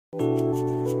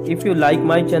If you like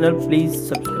my channel, please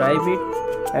subscribe it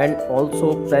and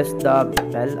also press the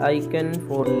bell icon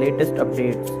for latest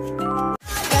updates.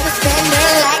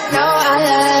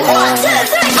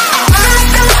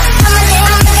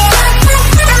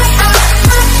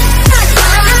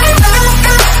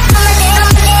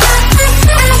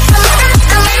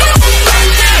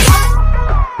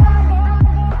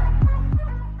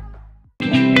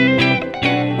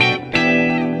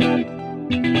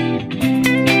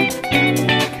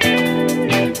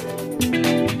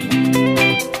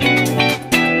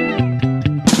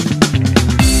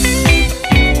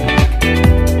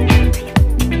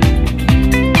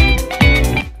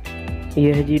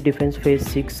 ये है जी defence phase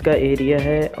 6 का area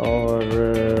है और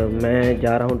मैं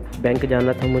जा रहा हूँ, बैंक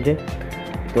जाना था मुझे,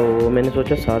 तो मैंने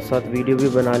सोचा साथ साथ वीडियो भी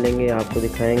बना लेंगे, आपको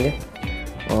दिखाएंगे।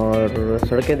 और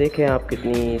सड़कें देखें आप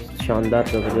कितनी शानदार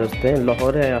ज़बरदस्त हैं,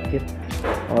 लाहौर है आखिर।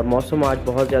 और मौसम आज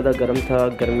बहुत ज़्यादा गर्म था,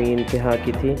 गर्मी इंतहा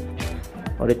की थी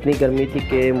और इतनी गर्मी थी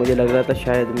कि मुझे लग रहा था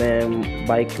शायद मैं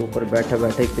बाइक के ऊपर बैठा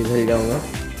बैठा ही पिघल जाऊँगा।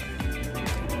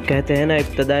 कहते हैं ना,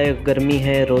 इब्तदाए गर्मी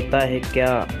है रोता है क्या,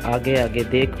 आगे आगे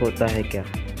देख होता है क्या।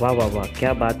 वाह वाह वाह,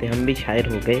 क्या बात है, हम भी शायर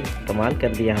हो गए, कमाल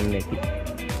कर दिया हमने भी।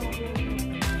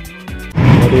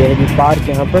 और ये है जी पार्क,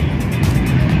 यहाँ पर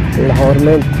लाहौर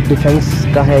में डिफेंस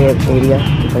का है ये एरिया,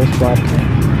 डिफेंस पार्क है।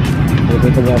 वो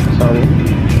देखो आपके सामने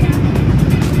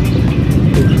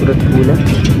खूबसूरत फूल है,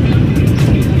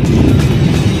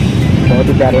 बहुत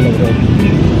ही प्यारे लग रहे हैं।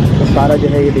 तो सारा जो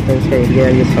है ये डिफेंस का एरिया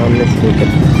है, ये सामने से लेकर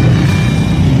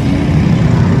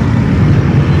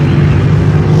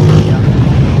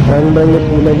रंग बिरंगे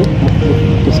फूल है जी, मुख्तलिफ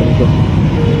किस्म के।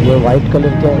 ये वाइट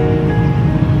कलर के हैं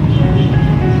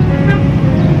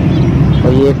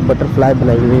और ये एक बटरफ्लाई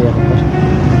बनाई हुई है यहाँ पर।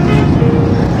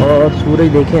 और सूरज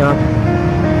देखें आप,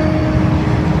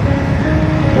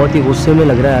 बहुत ही गुस्से में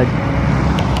लग रहा है आज,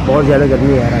 बहुत ज़्यादा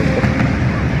गर्मी आ रहा है आज तक,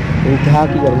 इंतहा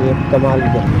की गर्मी है, कमाल की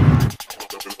गर्मी।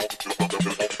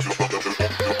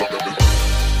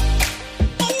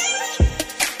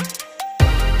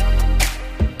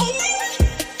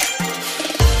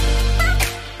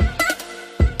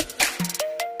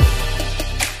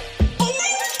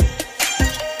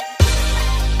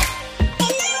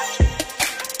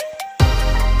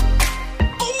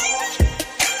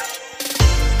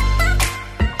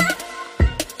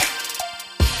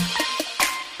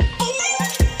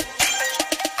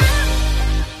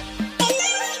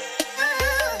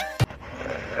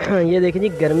 ये देखिए जी,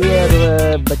 गर्मी है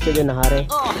और बच्चे जो नहा रहे हैं,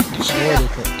 वो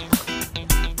देखो,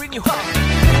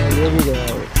 ये भी जो है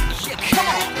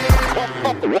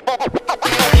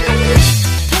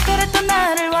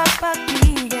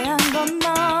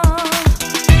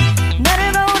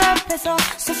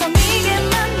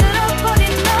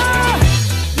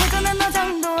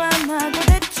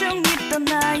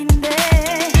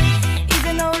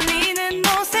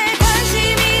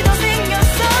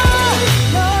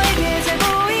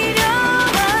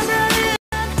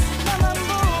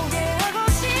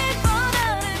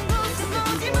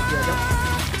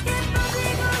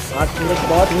आज सूरज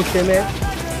बहुत गुस्से में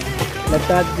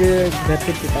लगता है, आज घर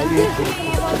से पिटाई हुई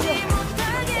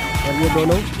और ये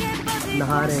दोनों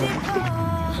नहा रहे हैं।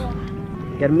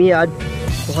 गर्मी आज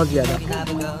बहुत ज़्यादा।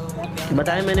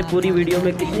 बताएं मैंने पूरी वीडियो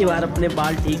में कितनी बार अपने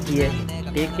बाल ठीक किए।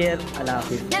 टेक केयर, अल्लाह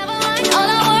हाफिज़।